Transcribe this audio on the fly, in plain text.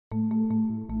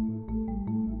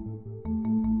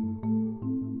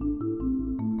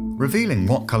Revealing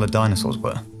what colour dinosaurs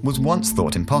were was once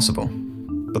thought impossible,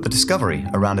 but the discovery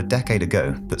around a decade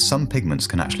ago that some pigments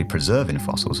can actually preserve in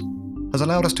fossils has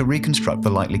allowed us to reconstruct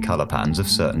the likely colour patterns of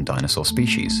certain dinosaur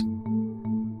species.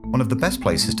 One of the best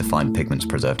places to find pigments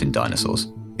preserved in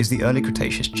dinosaurs is the early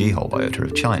Cretaceous Jehol biota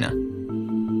of China.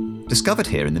 Discovered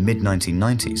here in the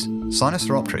mid-1990s,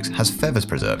 Sinosauropteryx has feathers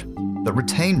preserved that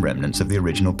retain remnants of the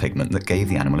original pigment that gave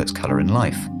the animal its colour in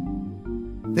life.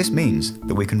 This means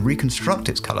that we can reconstruct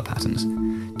its colour patterns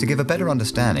to give a better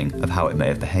understanding of how it may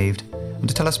have behaved and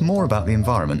to tell us more about the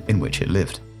environment in which it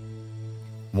lived.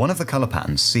 One of the colour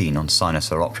patterns seen on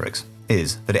Sinosauropteryx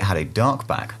is that it had a dark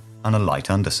back and a light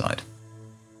underside.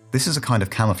 This is a kind of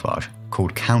camouflage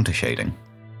called countershading.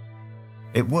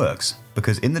 It works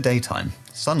because in the daytime,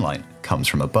 sunlight comes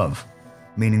from above,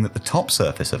 meaning that the top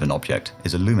surface of an object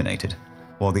is illuminated,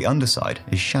 while the underside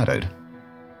is shadowed.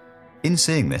 In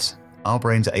seeing this, our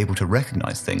brains are able to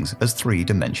recognize things as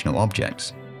three-dimensional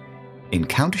objects. In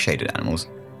countershaded animals,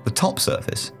 the top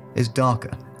surface is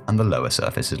darker and the lower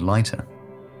surface is lighter.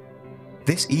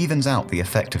 This evens out the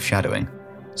effect of shadowing,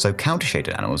 so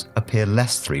countershaded animals appear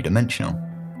less three-dimensional,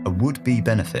 a would-be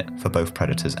benefit for both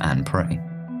predators and prey.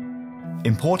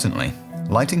 Importantly,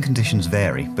 lighting conditions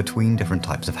vary between different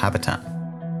types of habitat.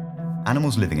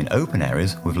 Animals living in open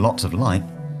areas with lots of light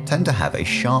tend to have a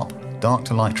sharp,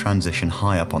 dark-to-light transition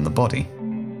high up on the body,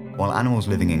 while animals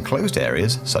living in closed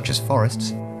areas, such as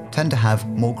forests, tend to have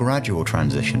more gradual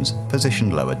transitions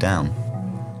positioned lower down.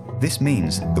 This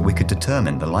means that we could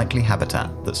determine the likely habitat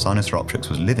that Sinosauropteryx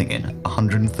was living in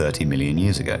 130 million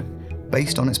years ago,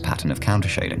 based on its pattern of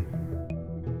countershading.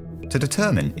 To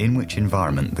determine in which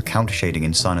environment the countershading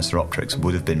in Sinosauropteryx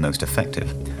would have been most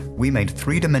effective, we made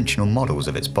three-dimensional models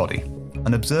of its body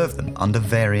and observed them under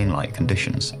varying light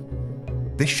conditions.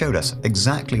 This showed us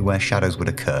exactly where shadows would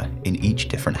occur in each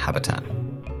different habitat.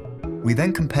 We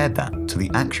then compared that to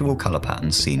the actual colour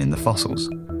patterns seen in the fossils.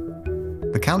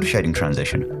 The countershading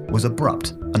transition was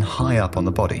abrupt and high up on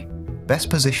the body, best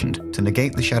positioned to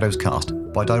negate the shadows cast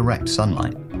by direct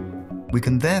sunlight. We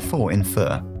can therefore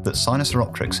infer that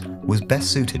Sinosauropteryx was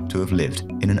best suited to have lived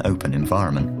in an open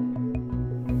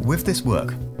environment. With this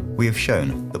work, we have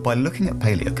shown that by looking at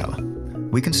paleocolour,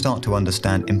 we can start to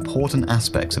understand important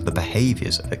aspects of the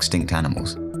behaviours of extinct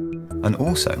animals, and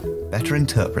also better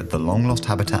interpret the long-lost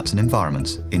habitats and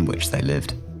environments in which they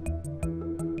lived.